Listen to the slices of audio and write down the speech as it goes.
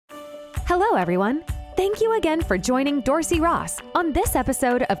Hello, everyone. Thank you again for joining Dorsey Ross on this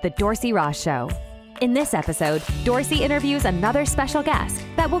episode of The Dorsey Ross Show. In this episode, Dorsey interviews another special guest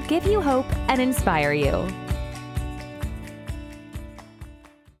that will give you hope and inspire you.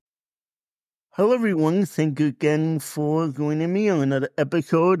 Hello, everyone. Thank you again for joining me on another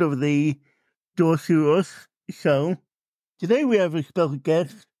episode of The Dorsey Ross Show. Today, we have a special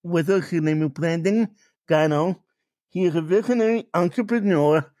guest with us. His name is Brandon Gano. He is a visionary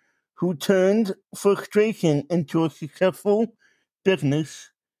entrepreneur who turned frustration into a successful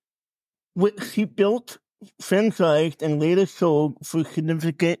business, which he built, franchised, and later sold for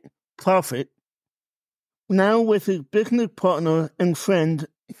significant profit. Now, with his business partner and friend,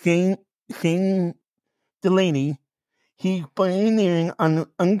 Shane Delaney, he's pioneering an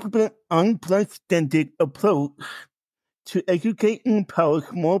unprecedented approach to educate and empower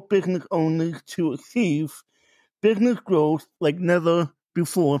small business owners to achieve business growth like never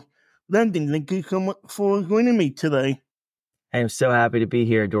before. Brandon, thank you so much for joining me today. I am so happy to be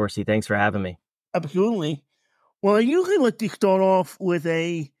here, Dorsey. Thanks for having me. Absolutely. Well, I usually like to start off with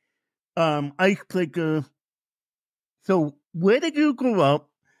a icebreaker. So, where did you grow up,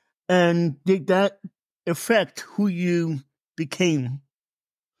 and did that affect who you became?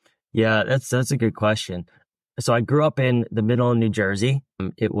 Yeah, that's a good question. So I grew up in the middle of New Jersey.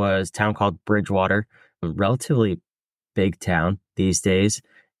 It was a town called Bridgewater, a relatively big town these days.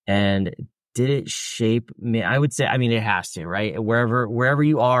 And did it shape me? I would say, it has to, right? Wherever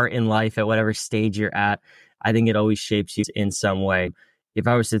you are in life, at whatever stage you're at, I think it always shapes you in some way. If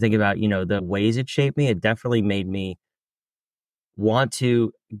I was to think about, the ways it shaped me, it definitely made me want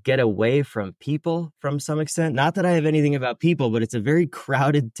to get away from people from some extent. Not that I have anything about people, but it's a very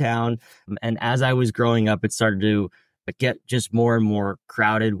crowded town. And as I was growing up, it started to get just more and more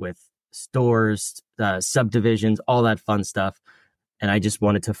crowded with stores, subdivisions, all that fun stuff. And I just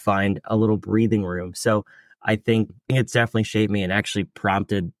wanted to find a little breathing room. So I think it's definitely shaped me and actually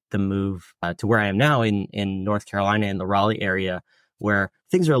prompted the move to where I am now in North Carolina, in the Raleigh area, where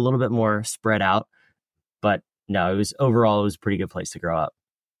things are a little bit more spread out. But no, it was a pretty good place to grow up.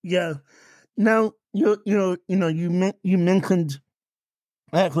 Yeah. Now, you mentioned,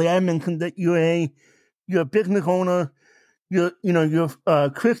 actually, I mentioned that you're a business owner. You're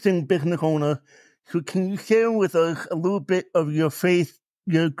a Christian business owner. So can you share with us a little bit of your faith,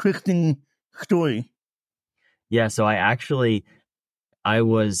 your Christian story? Yeah, so I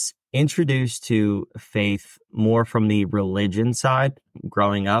was introduced to faith more from the religion side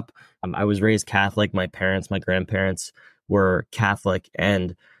growing up. I was raised Catholic. My grandparents were Catholic.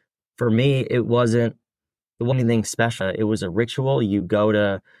 And for me, it wasn't anything special. It was a ritual. You go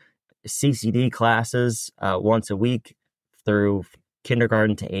to CCD classes once a week through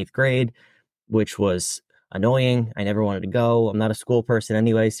kindergarten to 8th grade, which was annoying. I never wanted to go. I'm not a school person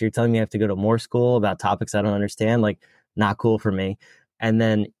anyway. So you're telling me I have to go to more school about topics I don't understand? Like, not cool for me. And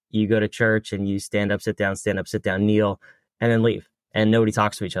then you go to church and you stand up, sit down, kneel, and then leave. And nobody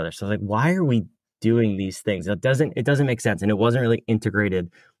talks to each other. So I was like, why are we doing these things? It doesn't make sense. And it wasn't really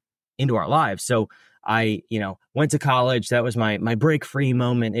integrated into our lives. So I, went to college. That was my break free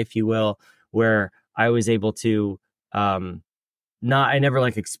moment, if you will, where I was able to, I never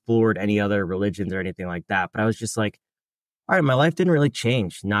explored any other religions or anything like that. But I was just like, all right, my life didn't really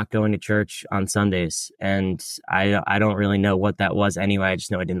change not going to church on Sundays. And I don't really know what that was anyway. I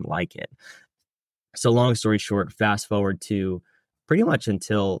just know I didn't like it. So long story short, fast forward to pretty much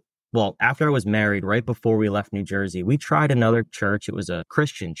after I was married, right before we left New Jersey, we tried another church. It was a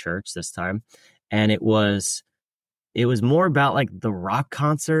Christian church this time. And it was more about the rock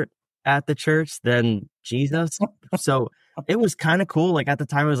concert at the church than Jesus. So it was kind of cool. At the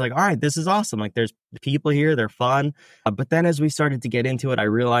time, I was like, all right, this is awesome. There's people here, they're fun. But then as we started to get into it, I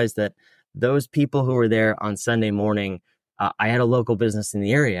realized that those people who were there on Sunday morning, I had a local business in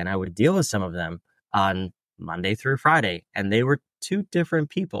the area and I would deal with some of them on Monday through Friday. And they were two different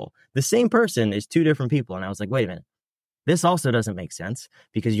people. The same person is two different people. And I was like, wait a minute. This also doesn't make sense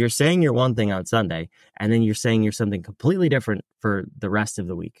because you're saying you're one thing on Sunday and then you're saying you're something completely different for the rest of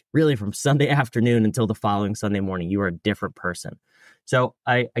the week. Really, from Sunday afternoon until the following Sunday morning, you are a different person. So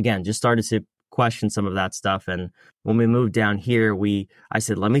I, again, just started to question some of that stuff. And when we moved down here, I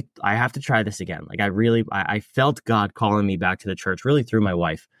said, I have to try this again. I felt God calling me back to the church really through my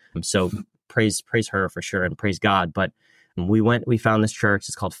wife. So praise her for sure and praise God. But we found this church.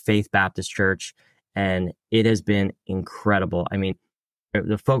 It's called Faith Baptist Church. And it has been incredible.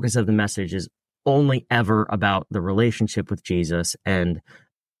 The focus of the message is only ever about the relationship with Jesus and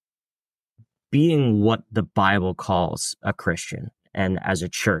being what the Bible calls a Christian and as a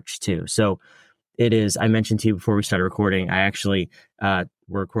church too. So It is. I mentioned to you before we started recording, I actually, we're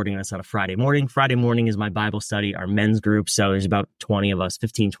recording this on a Friday morning. Friday morning is my Bible study, our men's group. So there's about 20 of us,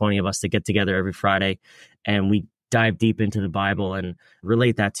 15, 20 of us that get together every Friday. And we dive deep into the Bible and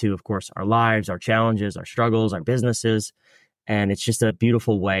relate that to, of course, our lives, our challenges, our struggles, our businesses. And it's just a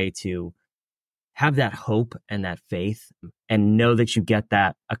beautiful way to have that hope and that faith and know that you get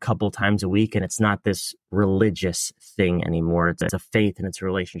that a couple times a week. And it's not this religious thing anymore. It's a faith and it's a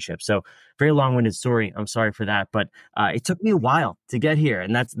relationship. So very long-winded story. I'm sorry for that. But it took me a while to get here.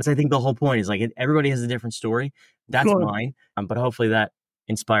 And that's I think the whole point is like everybody has a different story. That's Sure. mine. But hopefully that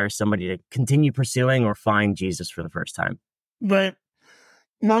inspires somebody to continue pursuing or find Jesus for the first time. Right.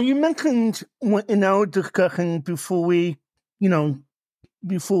 Now, you mentioned in our discussion before we're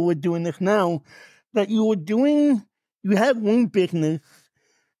doing this now, that you had one business,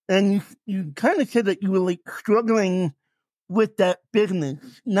 and you kind of said that you were like struggling with that business,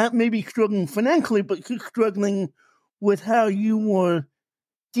 not maybe struggling financially, but just struggling with how you were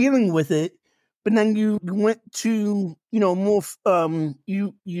dealing with it. But then you went to, more,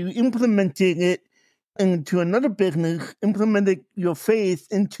 you implemented it into another business, implemented your faith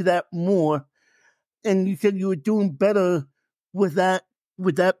into that more. And you said you were doing better with that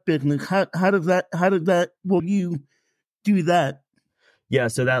business. How will you do that? Yeah.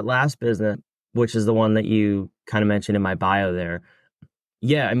 So that last business, which is the one that you kind of mentioned in my bio there.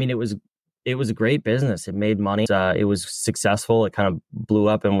 Yeah. I mean, it was a great business. It made money. It was successful. It kind of blew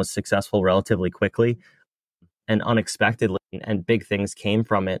up and was successful relatively quickly and unexpectedly, and big things came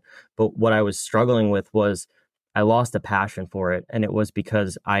from it. But what I was struggling with was I lost a passion for it. And it was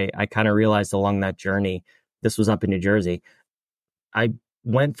because I kind of realized along that journey, this was up in New Jersey, I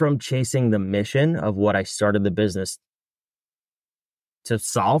went from chasing the mission of what I started the business to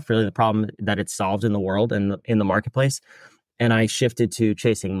solve, really the problem that it solved in the world and in the marketplace. And I shifted to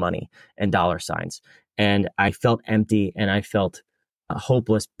chasing money and dollar signs. And I felt empty and I felt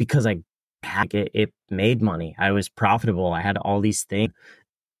hopeless because it made money. I was profitable. I had all these things.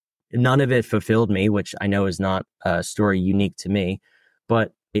 None of it fulfilled me, which I know is not a story unique to me,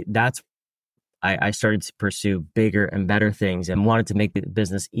 but I started to pursue bigger and better things and wanted to make the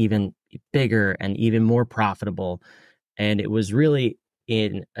business even bigger and even more profitable. And it was really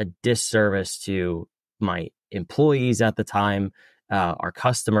in a disservice to my employees at the time, our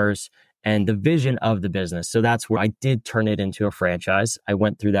customers, and the vision of the business. So that's where I did turn it into a franchise. I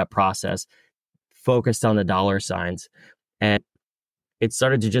went through that process, focused on the dollar signs, and it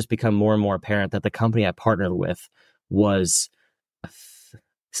started to just become more and more apparent that the company I partnered with was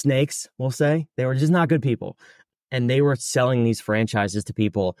snakes, we'll say. They were just not good people. And they were selling these franchises to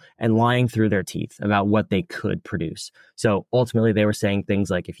people and lying through their teeth about what they could produce. So ultimately, they were saying things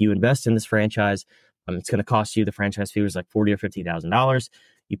like, if you invest in this franchise, it's going to cost you, the franchise fee was like $40,000 or $50,000.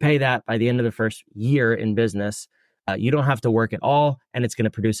 You pay that by the end of the first year in business. You don't have to work at all, and it's going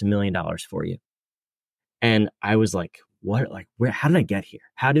to produce $1 million for you. And I was like, what? Like, how did I get here?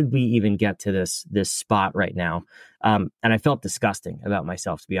 How did we even get to this spot right now? And I felt disgusting about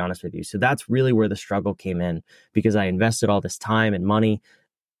myself, to be honest with you. So that's really where the struggle came in, because I invested all this time and money,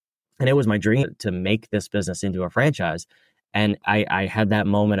 and it was my dream to make this business into a franchise. And I had that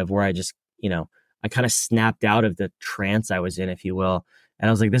moment of where I just, I kind of snapped out of the trance I was in, if you will. And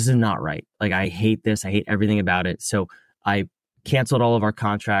I was like, this is not right. Like, I hate this. I hate everything about it. So I canceled all of our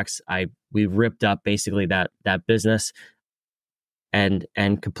contracts. We ripped up basically that business and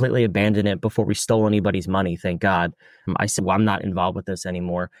completely abandoned it before we stole anybody's money. Thank God. I said, well, I'm not involved with this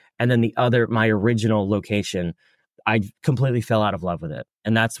anymore. And then my original location, I completely fell out of love with it.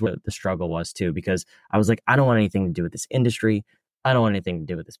 And that's where the struggle was too, because I was like, I don't want anything to do with this industry. I don't want anything to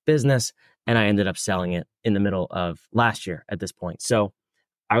do with this business. And I ended up selling it in the middle of last year at this point. So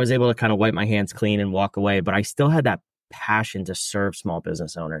I was able to kind of wipe my hands clean and walk away, but I still had that passion to serve small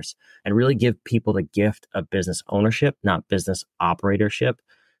business owners and really give people the gift of business ownership, not business operatorship.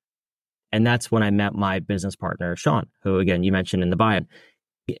 And that's when I met my business partner, Sean, who, again, you mentioned in the bio.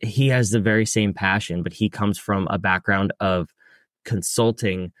 He has the very same passion, but he comes from a background of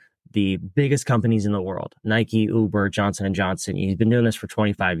consulting the biggest companies in the world, Nike, Uber, Johnson & Johnson. He's been doing this for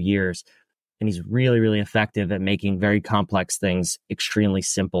 25 years, and he's really, really effective at making very complex things extremely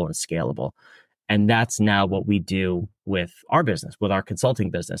simple and scalable. And that's now what we do with our business, with our consulting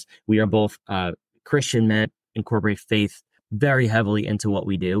business. We are both Christian men, incorporate faith very heavily into what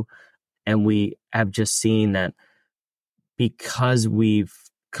we do. And we have just seen that because we've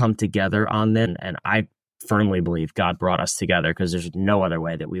come together on this, and I firmly believe God brought us together, because there's no other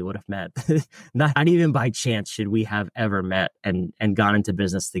way that we would have met. Not even by chance should we have ever met and gone into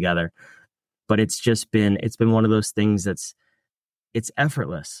business together. But it's been one of those things that's it's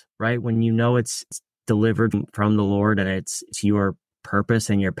effortless, right? When you know it's delivered from the Lord and it's your purpose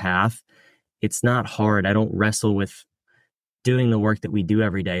and your path, it's not hard. I don't wrestle with doing the work that we do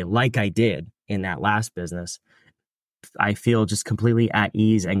every day like I did in that last business. I feel just completely at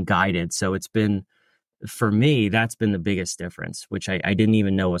ease and guided. So it's been, for me, that's been the biggest difference, which I didn't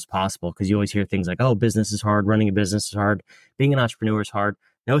even know was possible, because you always hear things like, oh, business is hard, running a business is hard, being an entrepreneur is hard.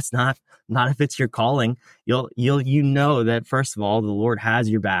 No, it's not. Not if it's your calling. You know that, first of all, the Lord has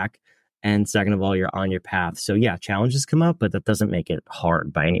your back, and second of all, you're on your path. So yeah, challenges come up, but that doesn't make it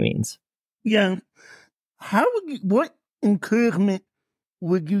hard by any means. Yeah. What encouragement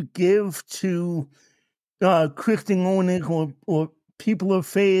would you give to Christian owners or people of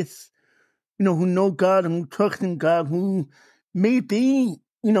faith, who know God and who trust in God, who may be,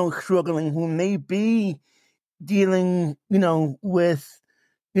 struggling, who may be dealing, with,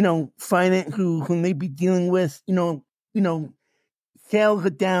 finance, who may be dealing with, sales are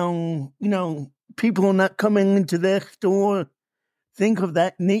down, people are not coming into their store, think of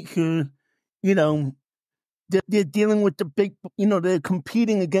that nature, they're dealing with the big, they're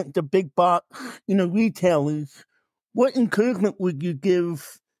competing against the big box, retailers. What encouragement would you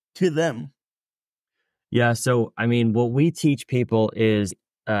give to them? Yeah. So, I mean, what we teach people is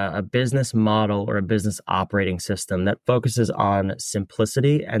a business model or a business operating system that focuses on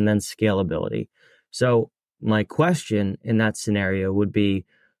simplicity and then scalability. So my question in that scenario would be,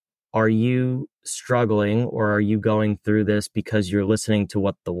 are you struggling, or are you going through this because you're listening to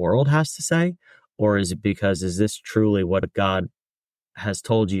what the world has to say? Or is it because, is this truly what God has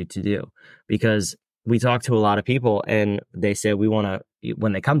told you to do? Because we talk to a lot of people and they say,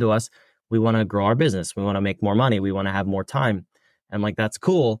 when they come to us, we want to grow our business. We want to make more money. We want to have more time. I'm like, that's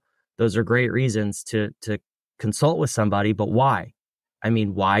cool. Those are great reasons to consult with somebody, but why? I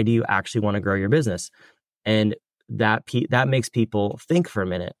mean, why do you actually want to grow your business? And that makes people think for a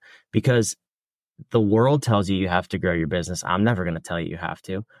minute, because the world tells you have to grow your business. I'm never going to tell you have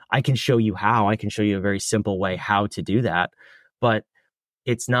to. I can show you how. I can show you a very simple way how to do that. But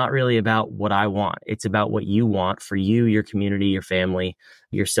it's not really about what I want. It's about what you want for you, your community, your family,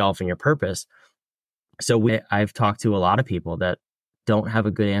 yourself, and your purpose. So I've talked to a lot of people that don't have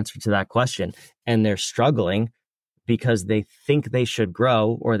a good answer to that question, and they're struggling because they think they should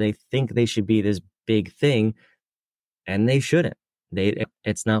grow, or they think they should be this big thing, and they shouldn't.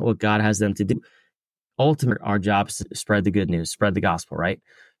 It's not what God has them to do. Ultimately, our job is to spread the good news, spread the gospel, right?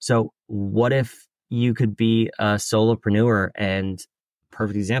 So what if you could be a solopreneur? And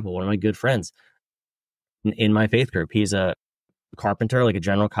perfect example, one of my good friends in my faith group, he's a carpenter, like a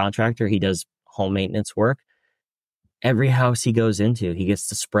general contractor. He does home maintenance work. Every house he goes into, he gets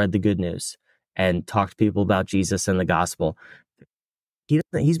to spread the good news and talk to people about Jesus and the gospel.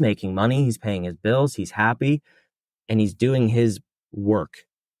 He's making money, he's paying his bills, he's happy, and he's doing his work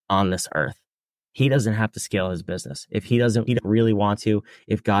on this earth. He doesn't have to scale his business. If he doesn't really want to,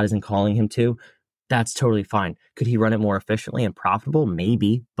 if God isn't calling him to, that's totally fine. Could he run it more efficiently and profitable?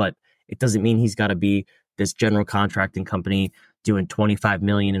 Maybe, but it doesn't mean he's got to be this general contracting company doing 25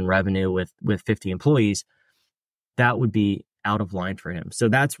 million in revenue with 50 employees. That would be out of line for him. So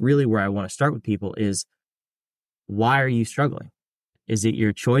that's really where I want to start with people is, why are you struggling? Is it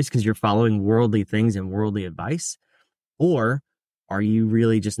your choice because you're following worldly things and worldly advice? Or are you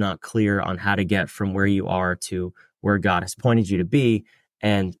really just not clear on how to get from where you are to where God has pointed you to be?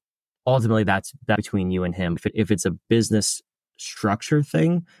 And ultimately, that's between you and him. If it's a business structure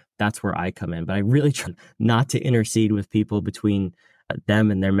thing, that's where I come in. But I really try not to intercede with people between them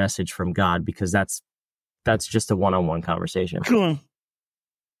and their message from God, because that's just a one-on-one conversation. Sure.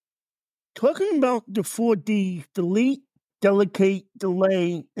 Talking about the 4 Ds: delete, delegate,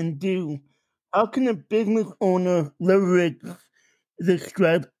 delay, and do. How can a business owner leverage this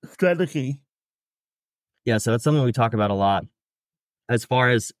strategy? Yeah, so that's something we talk about a lot. As far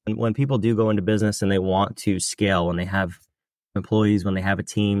as when people do go into business and they want to scale, when they have employees, when they have a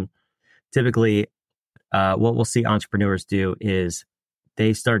team, typically what we'll see entrepreneurs do is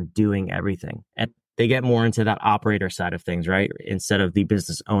they start doing everything. And they get more into that operator side of things, right? Instead of the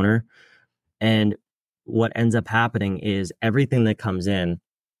business owner. And what ends up happening is everything that comes in,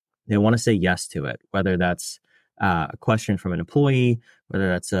 they want to say yes to it, whether that's a question from an employee, whether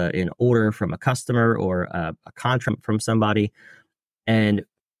that's an order from a customer, or a contract from somebody. And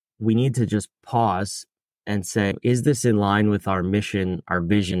we need to just pause and say, is this in line with our mission, our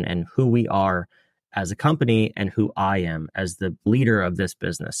vision, and who we are as a company, and who I am as the leader of this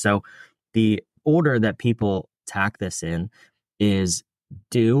business? So the order that people tack this in is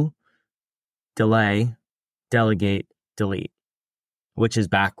do, delay, delegate, delete, which is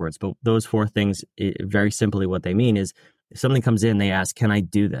backwards. But those 4 things, very simply what they mean is If something comes in, they ask, can I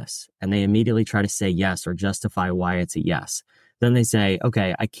do this? And they immediately try to say yes or justify why it's a yes. Then they say,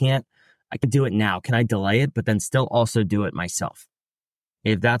 okay, I can do it now. Can I delay it, but then still also do it myself?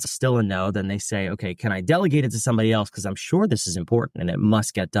 If that's still a no, then they say, okay, can I delegate it to somebody else? Because I'm sure this is important and it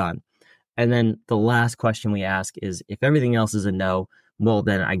must get done. And then the last question we ask is, if everything else is a no, well,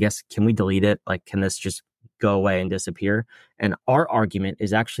 then I guess, can we delete it? Like, can this just go away and disappear? And our argument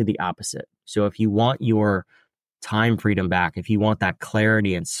is actually the opposite. So if you want your time freedom back, if you want that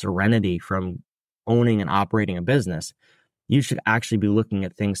clarity and serenity from owning and operating a business, you should actually be looking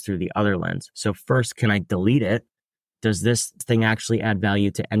at things through the other lens. So first, can I delete it? Does this thing actually add value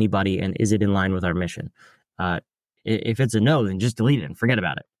to anybody? And is it in line with our mission? If it's a no, then just delete it and forget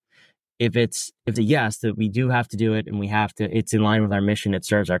about it. If it's a yes, that we do have to do it and it's in line with our mission, it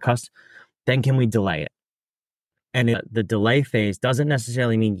serves our customer, then can we delay it? And the delay phase doesn't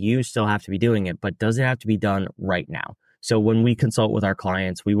necessarily mean you still have to be doing it, but does it have to be done right now? So when we consult with our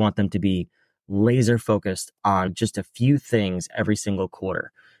clients, we want them to be laser focused on just a few things every single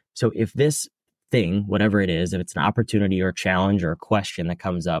quarter. So if this thing, whatever it is, if it's an opportunity or a challenge or a question that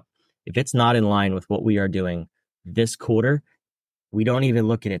comes up, if it's not in line with what we are doing this quarter, we don't even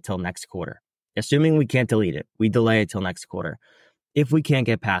look at it till next quarter. Assuming we can't delete it, we delay it till next quarter. If we can't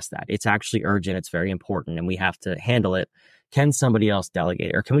get past that, it's actually urgent, it's very important, and we have to handle it. Can somebody else delegate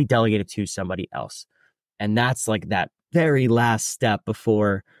it, or can we delegate it to somebody else? And that's like that very last step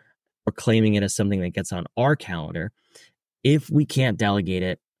before we're claiming it as something that gets on our calendar. If we can't delegate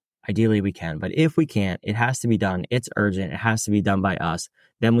it, ideally we can, but if we can't, it has to be done. It's urgent. It has to be done by us.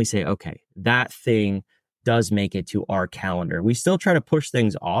 Then we say, okay, that thing does make it to our calendar. We still try to push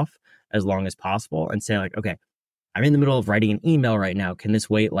things off as long as possible and say like, okay, I'm in the middle of writing an email right now. Can this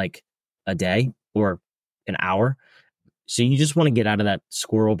wait like a day or an hour? So you just want to get out of that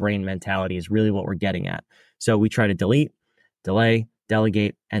squirrel brain mentality is really what we're getting at. So we try to delete, delay,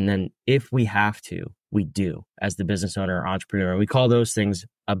 delegate, and then if we have to, we do as the business owner or entrepreneur. We call those things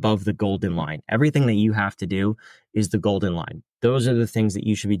above the golden line. Everything that you have to do is the golden line. Those are the things that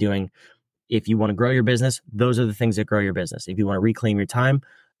you should be doing. If you want to grow your business, those are the things that grow your business. If you want to reclaim your time,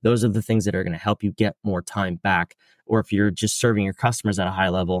 those are the things that are going to help you get more time back. Or if you're just serving your customers at a high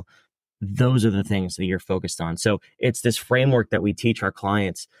level, those are the things that you're focused on. So it's this framework that we teach our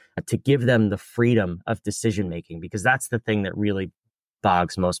clients to give them the freedom of decision making, because that's the thing that really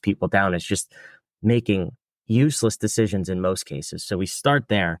bogs most people down. It's just making useless decisions in most cases. So we start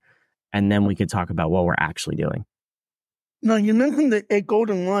there, and then we can talk about what we're actually doing. Now, you mentioned a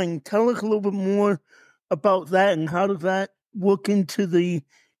golden line. Tell us a little bit more about that, and how does that work into the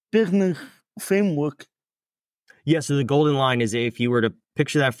business framework? Yeah, so the golden line is, if you were to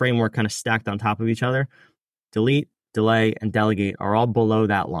picture that framework kind of stacked on top of each other, delete, delay, and delegate are all below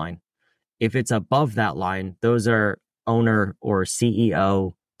that line. If it's above that line, those are owner or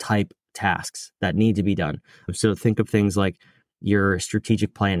CEO type tasks that need to be done. So think of things like your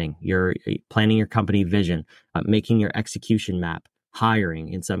strategic planning, your planning your company vision, making your execution map, hiring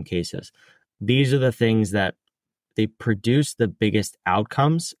in some cases. These are the things that they produce the biggest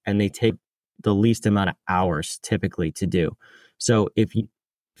outcomes, and they take the least amount of hours typically to do. So if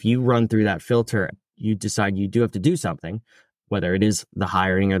you run through that filter, you decide you do have to do something, whether it is the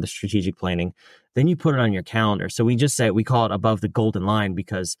hiring or the strategic planning, then you put it on your calendar. So we call it above the golden line,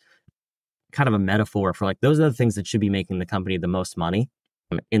 because kind of a metaphor for like, those are the things that should be making the company the most money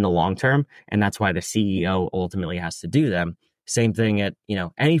in the long term. And that's why the CEO ultimately has to do them. Same thing at,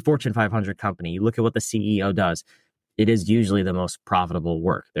 any Fortune 500 company. You look at what the CEO does. It is usually the most profitable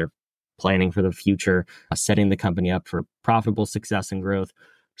work. They're planning for the future, setting the company up for profitable success and growth.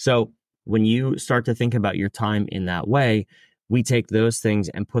 So when you start to think about your time in that way, we take those things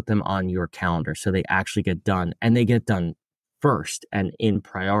and put them on your calendar so they actually get done, and they get done first and in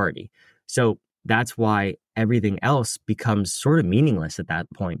priority. So that's why everything else becomes sort of meaningless at that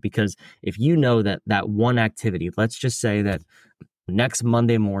point, because if you know that one activity, let's just say that next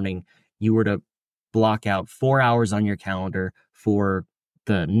Monday morning, you were to block out 4 hours on your calendar for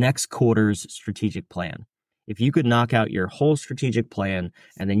the next quarter's strategic plan. If you could knock out your whole strategic plan,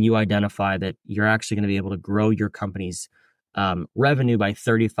 and then you identify that you're actually going to be able to grow your company's revenue by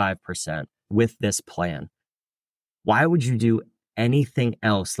 35% with this plan, why would you do anything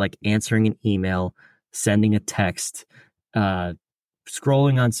else like answering an email, sending a text,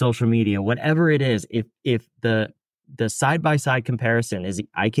 scrolling on social media, whatever it is? If the side-by-side comparison is,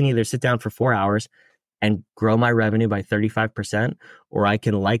 I can either sit down for 4 hours and grow my revenue by 35%, or I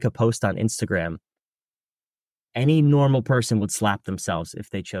can like a post on Instagram. Any normal person would slap themselves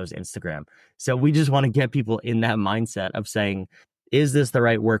if they chose Instagram. So we just want to get people in that mindset of saying, is this the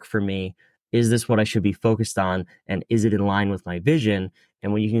right work for me? is this what I should be focused on? And is it in line with my vision?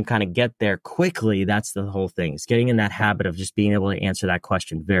 And when you can kind of get there quickly, that's the whole thing. It's getting in that habit of just being able to answer that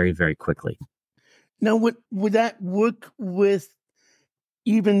question very, very quickly. Now, would that work with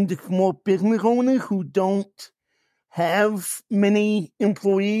even the small business owners who don't have many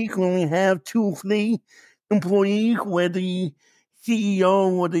employees, who only have 2 or 3 employees, where the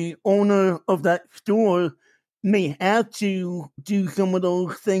CEO or the owner of that store may have to do some of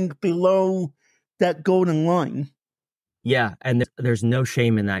those things below that golden line? Yeah, and there's no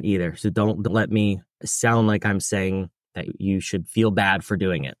shame in that either. So don't let me sound like I'm saying that you should feel bad for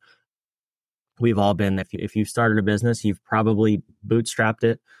doing it. We've all been, if you've started a business, you've probably bootstrapped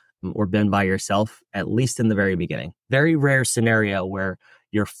it or been by yourself, at least in the very beginning. Very rare scenario where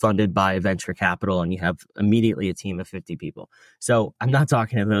you're funded by venture capital and you have immediately a team of 50 people. So I'm not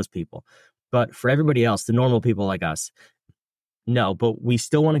talking to those people. But for everybody else, the normal people like us, no, but we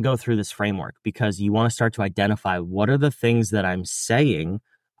still want to go through this framework because you want to start to identify what are the things that I'm saying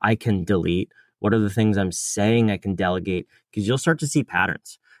I can delete? What are the things I'm saying I can delegate? Because you'll start to see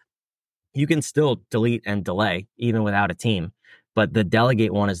patterns. You can still delete and delay even without a team, but the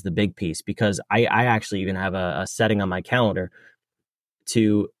delegate one is the big piece because I actually even have a setting on my calendar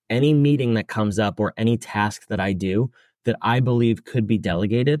to any meeting that comes up or any task that I do that I believe could be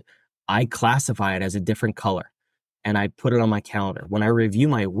delegated. I classify it as a different color and I put it on my calendar. When I review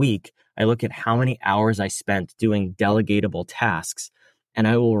my week, I look at how many hours I spent doing delegatable tasks and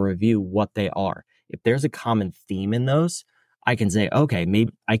I will review what they are. If there's a common theme in those, I can say, okay,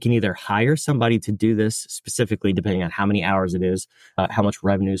 maybe I can either hire somebody to do this specifically, depending on how many hours it is, how much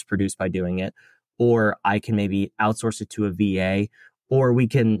revenue is produced by doing it, or I can maybe outsource it to a VA, or we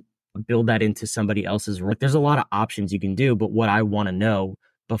can build that into somebody else's work. There's a lot of options you can do, but what I want to know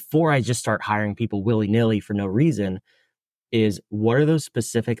before I just start hiring people willy-nilly for no reason is what are those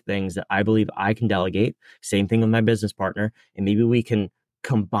specific things that I believe I can delegate? Same thing with my business partner. And maybe we can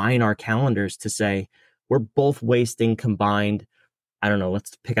combine our calendars to say, we're both wasting combined, I don't know,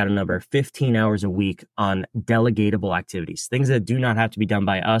 let's pick out a number, 15 hours a week on delegatable activities, things that do not have to be done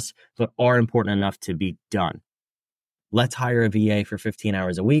by us, but are important enough to be done. Let's hire a VA for 15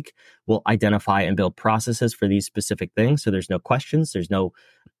 hours a week. We'll identify and build processes for these specific things. So there's no questions. There's no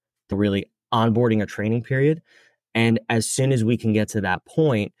really onboarding or training period. And as soon as we can get to that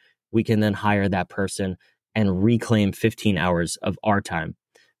point, we can then hire that person and reclaim 15 hours of our time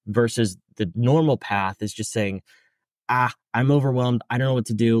versus the normal path is just saying, I'm overwhelmed. I don't know what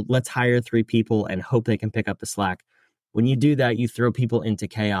to do. Let's hire 3 people and hope they can pick up the slack. When you do that, you throw people into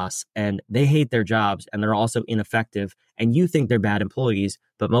chaos and they hate their jobs and they're also ineffective. And you think they're bad employees,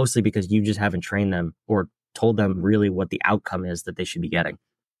 but mostly because you just haven't trained them or told them really what the outcome is that they should be getting.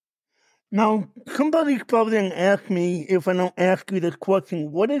 Now, somebody's probably going to ask me, if I don't ask you this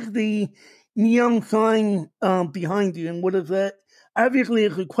question, what is the neon sign behind you, and what is that? Obviously,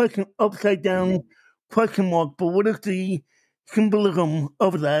 it's a question upside down question mark, but what is the symbolism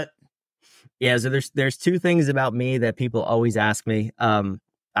of that? Yeah, so there's 2 things about me that people always ask me.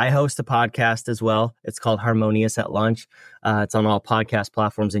 I host a podcast as well. It's called Harmonious at Lunch. It's on all podcast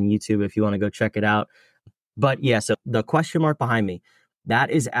platforms and YouTube if you want to go check it out. But yeah, so the question mark behind me,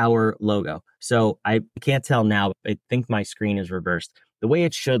 that is our logo. So I can't tell now. I think my screen is reversed. The way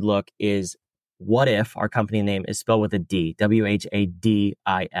it should look is What If, our company name, is spelled with a D,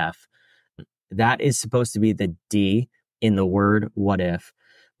 WHADIF. That is supposed to be the D in the word what if.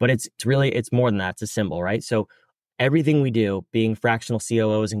 But it's more than that. It's a symbol, right? So everything we do, being fractional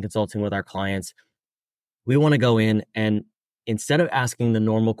COOs and consulting with our clients, we want to go in and instead of asking the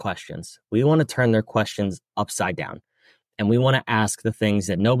normal questions, we want to turn their questions upside down. And we want to ask the things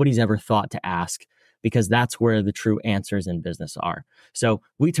that nobody's ever thought to ask because that's where the true answers in business are. So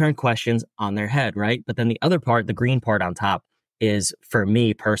we turn questions on their head, right? But then the other part, the green part on top, is for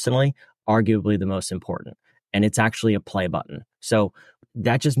me personally, arguably the most important. And it's actually a play button. So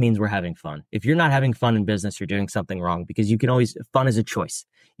that just means we're having fun. If you're not having fun in business, you're doing something wrong because fun is a choice.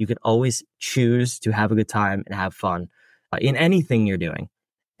 You can always choose to have a good time and have fun in anything you're doing.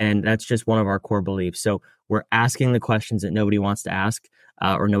 And that's just one of our core beliefs. So we're asking the questions that nobody wants to ask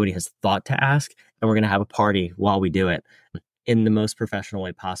or nobody has thought to ask. And we're going to have a party while we do it in the most professional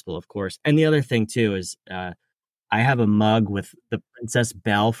way possible, of course. And the other thing too is I have a mug with the Princess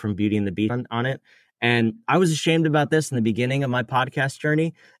Belle from Beauty and the Beast on it. And I was ashamed about this in the beginning of my podcast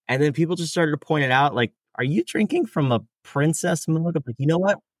journey. And then people just started to point it out, like, are you drinking from a princess mug? I'm like, you know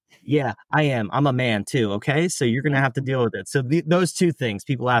what? Yeah, I am. I'm a man too. Okay. So you're going to have to deal with it. So those 2 things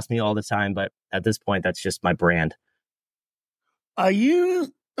people ask me all the time, but at this point, that's just my brand. Are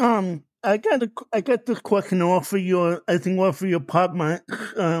you, I got this question off of your podcast,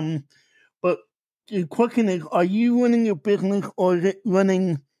 but the question is, are you running your business or is it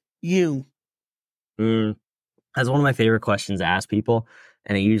running you? That's one of my favorite questions to ask people,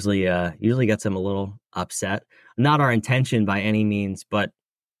 and it usually gets them a little upset. Not our intention by any means, but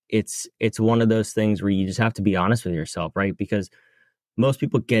it's one of those things where you just have to be honest with yourself, right? Because most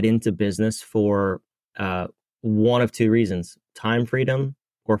people get into business for one of two reasons: time freedom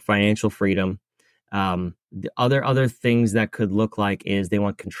or financial freedom. The other things that could look like is they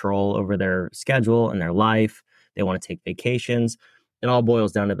want control over their schedule and their life. They want to take vacations. It all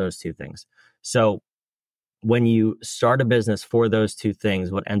boils down to those two things. So when you start a business for those two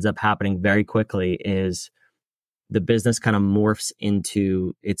things, what ends up happening very quickly is the business kind of morphs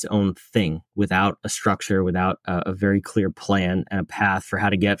into its own thing without a structure, without a very clear plan and a path for how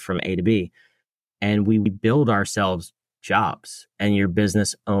to get from A to B. And we build ourselves jobs, and your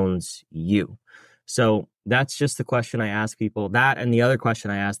business owns you. So that's just the question I ask people. That, and the other question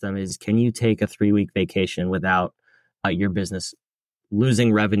I ask them is, can you take a 3-week vacation without your business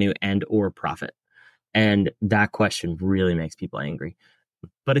losing revenue and or profit? And that question really makes people angry.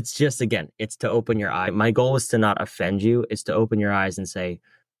 But it's just, again, it's to open your eye. My goal is to not offend you. It's to open your eyes and say,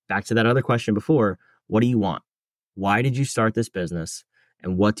 back to that other question before, what do you want? Why did you start this business?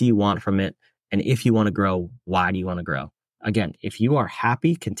 And what do you want from it? And if you want to grow, why do you want to grow? Again, if you are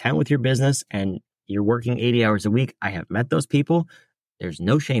happy, content with your business, and you're working 80 hours a week, I have met those people. There's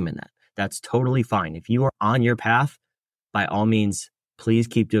no shame in that. That's totally fine. If you are on your path, by all means, please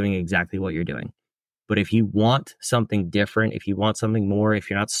keep doing exactly what you're doing. But if you want something different, if you want something more, if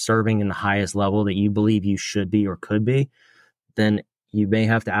you're not serving in the highest level that you believe you should be or could be, then you may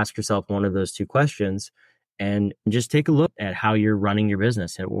have to ask yourself one of those two questions and just take a look at how you're running your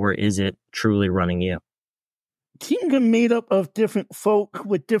business, or is it truly running you? Teams are made up of different folk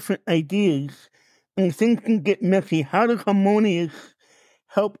with different ideas, and things can get messy. How does Harmonious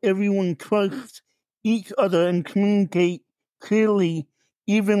help everyone trust each other and communicate clearly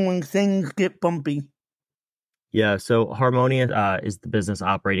even when things get bumpy? Yeah, so Harmonious is the business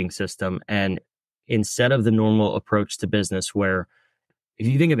operating system. And instead of the normal approach to business where, if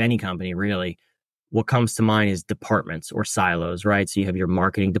you think of any company, really, what comes to mind is departments or silos, right? So you have your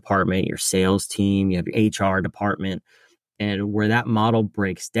marketing department, your sales team, you have your HR department. And where that model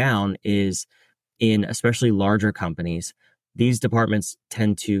breaks down is in especially larger companies, these departments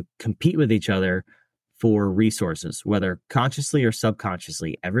tend to compete with each other for resources, whether consciously or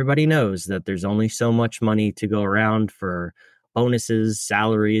subconsciously. Everybody knows that there's only so much money to go around for bonuses,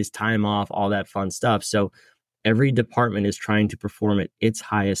 salaries, time off, all that fun stuff. So every department is trying to perform at its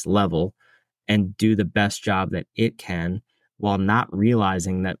highest level and do the best job that it can, while not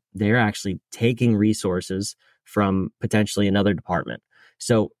realizing that they're actually taking resources from potentially another department.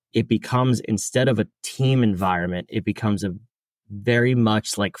 So it becomes, instead of a team environment, it becomes a very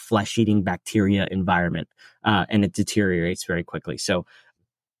much like flesh-eating bacteria environment, and it deteriorates very quickly. So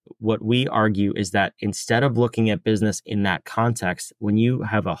what we argue is that instead of looking at business in that context, when you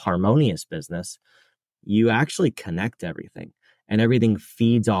have a harmonious business, you actually connect everything and everything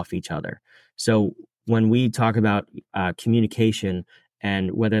feeds off each other. So when we talk about communication,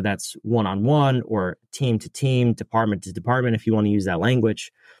 and whether that's one-on-one or team to team, department to department, if you want to use that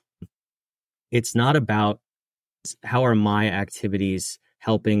language, it's not about how are my activities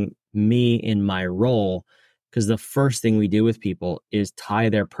helping me in my role? Because the first thing we do with people is tie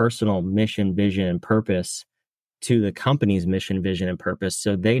their personal mission, vision, and purpose to the company's mission, vision, and purpose.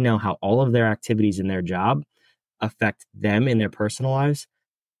 So they know how all of their activities in their job affect them in their personal lives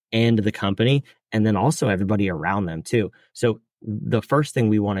and the company, and then also everybody around them too. So the first thing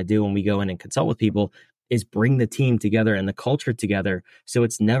we want to do when we go in and consult with people is bring the team together and the culture together. So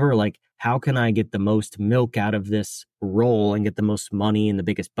it's never like, how can I get the most milk out of this role and get the most money and the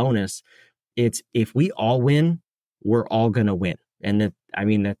biggest bonus? It's, if we all win, we're all going to win. And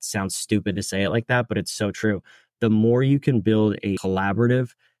that sounds stupid to say it like that, but it's so true. The more you can build a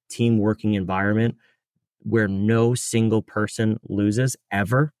collaborative team working environment where no single person loses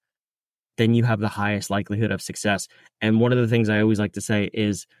ever, then you have the highest likelihood of success. And one of the things I always like to say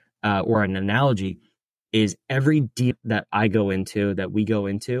is, or an analogy, is every deal that I go into, that we go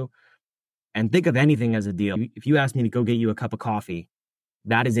into, and think of anything as a deal. If you ask me to go get you a cup of coffee,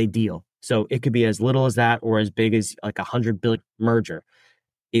 that is a deal. So it could be as little as that or as big as like $100 billion merger.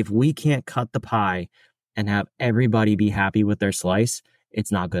 If we can't cut the pie and have everybody be happy with their slice,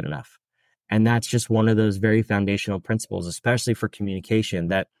 it's not good enough. And that's just one of those very foundational principles, especially for communication,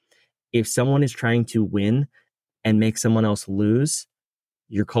 that if someone is trying to win and make someone else lose,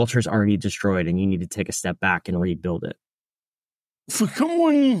 your culture is already destroyed and you need to take a step back and rebuild it. For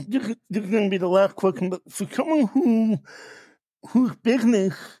someone, this is going to be the last question, but for someone whose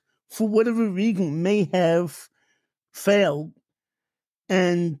business for whatever reason, may have failed,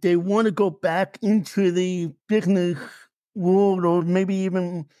 and they want to go back into the business world, or maybe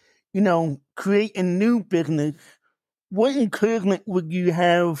even, create a new business, what encouragement would you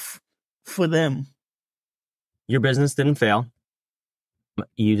have for them? Your business didn't fail.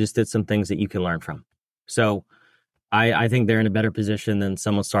 You just did some things that you can learn from. So I think they're in a better position than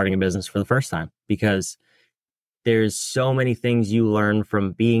someone starting a business for the first time, because there's so many things you learn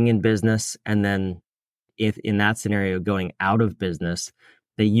from being in business, and then if in that scenario going out of business,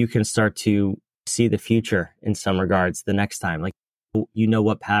 that you can start to see the future in some regards the next time. Like, you know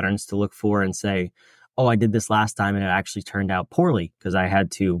what patterns to look for and say, oh, I did this last time and it actually turned out poorly because I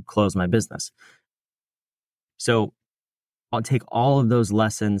had to close my business. So I'll take all of those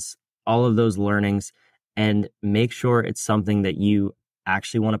lessons, all of those learnings, and make sure it's something that you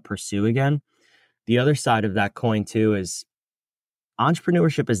actually want to pursue again. The other side of that coin too is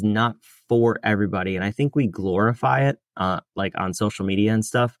entrepreneurship is not for everybody. And I think we glorify it like on social media and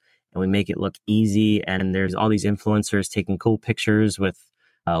stuff, and we make it look easy. And there's all these influencers taking cool pictures with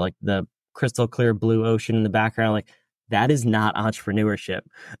like the crystal clear blue ocean in the background. Like, that is not entrepreneurship.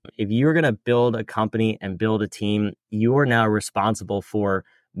 If you're going to build a company and build a team, you are now responsible for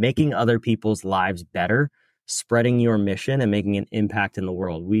making other people's lives better, spreading your mission and making an impact in the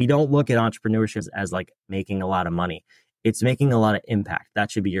world. We don't look at entrepreneurship as like making a lot of money. It's making a lot of impact.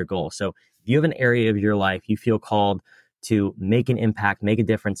 That should be your goal. So if you have an area of your life you feel called to make an impact, make a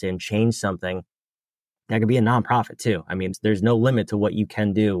difference in, change something, that could be a nonprofit too. I mean, there's no limit to what you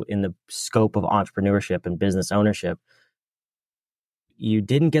can do in the scope of entrepreneurship and business ownership. You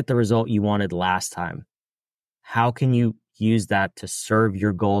didn't get the result you wanted last time. How can you use that to serve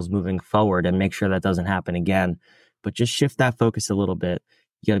your goals moving forward and make sure that doesn't happen again? But just shift that focus a little bit.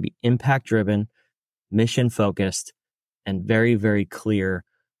 You got to be impact driven, mission focused, and very, very clear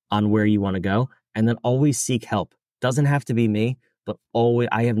on where you want to go. And then always seek help. Doesn't have to be me, but always.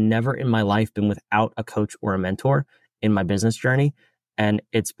 I have never in my life been without a coach or a mentor in my business journey. And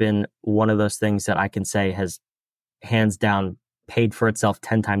it's been one of those things that I can say has hands down paid for itself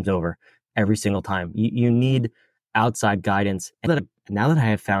 10 times over every single time. You need outside guidance. And now that I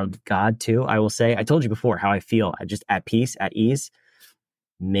have found God too, I will say, I told you before how I feel just at peace, at ease.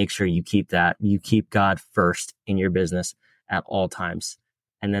 Make sure you keep that. You keep God first in your business at all times.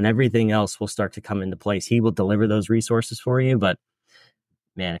 And then everything else will start to come into place. He will deliver those resources for you. But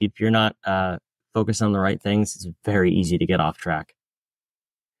man, if you're not focused on the right things, it's very easy to get off track.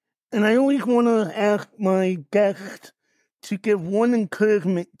 And I always want to ask my guests to give one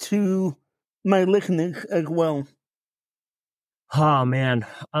encouragement to my listeners as well. Oh man.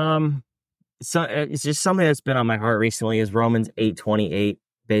 So it's just something that's been on my heart recently is Romans 8:28,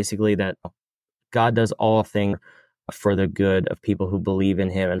 basically that God does all things for the good of people who believe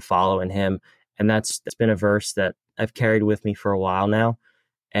in him and follow in him. And that's been a verse that I've carried with me for a while now.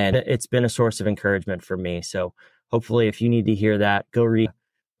 And it's been a source of encouragement for me. So hopefully if you need to hear that, go read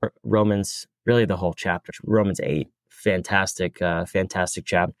Romans, really the whole chapter, Romans 8. Fantastic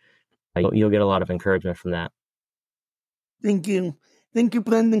chapter. You'll get a lot of encouragement from that. Thank you. Thank you,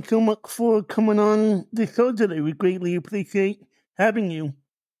 Brandon, so much for coming on the show today. We greatly appreciate having you.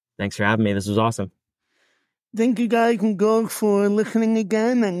 Thanks for having me. This was awesome. Thank you guys and girls for listening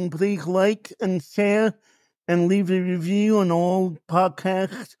again. And please like and share and leave a review on all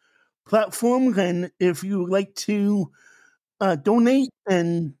podcast platforms. And if you would like to donate,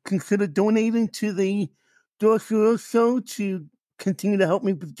 and consider donating to the Dorsey Ross Show to continue to help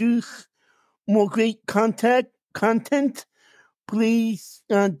me produce more great content, please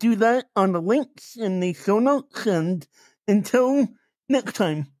do that on the links in the show notes. And until next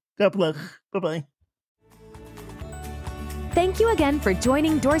time, God bless. Bye-bye. Thank you again for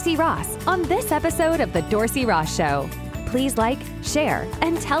joining Dorsey Ross on this episode of The Dorsey Ross Show. Please like, share,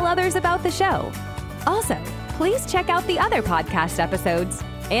 and tell others about the show. Also, please check out the other podcast episodes.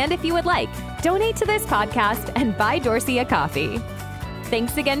 And if you would like, donate to this podcast and buy Dorsey a coffee.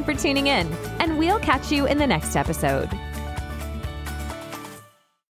 Thanks again for tuning in, and we'll catch you in the next episode.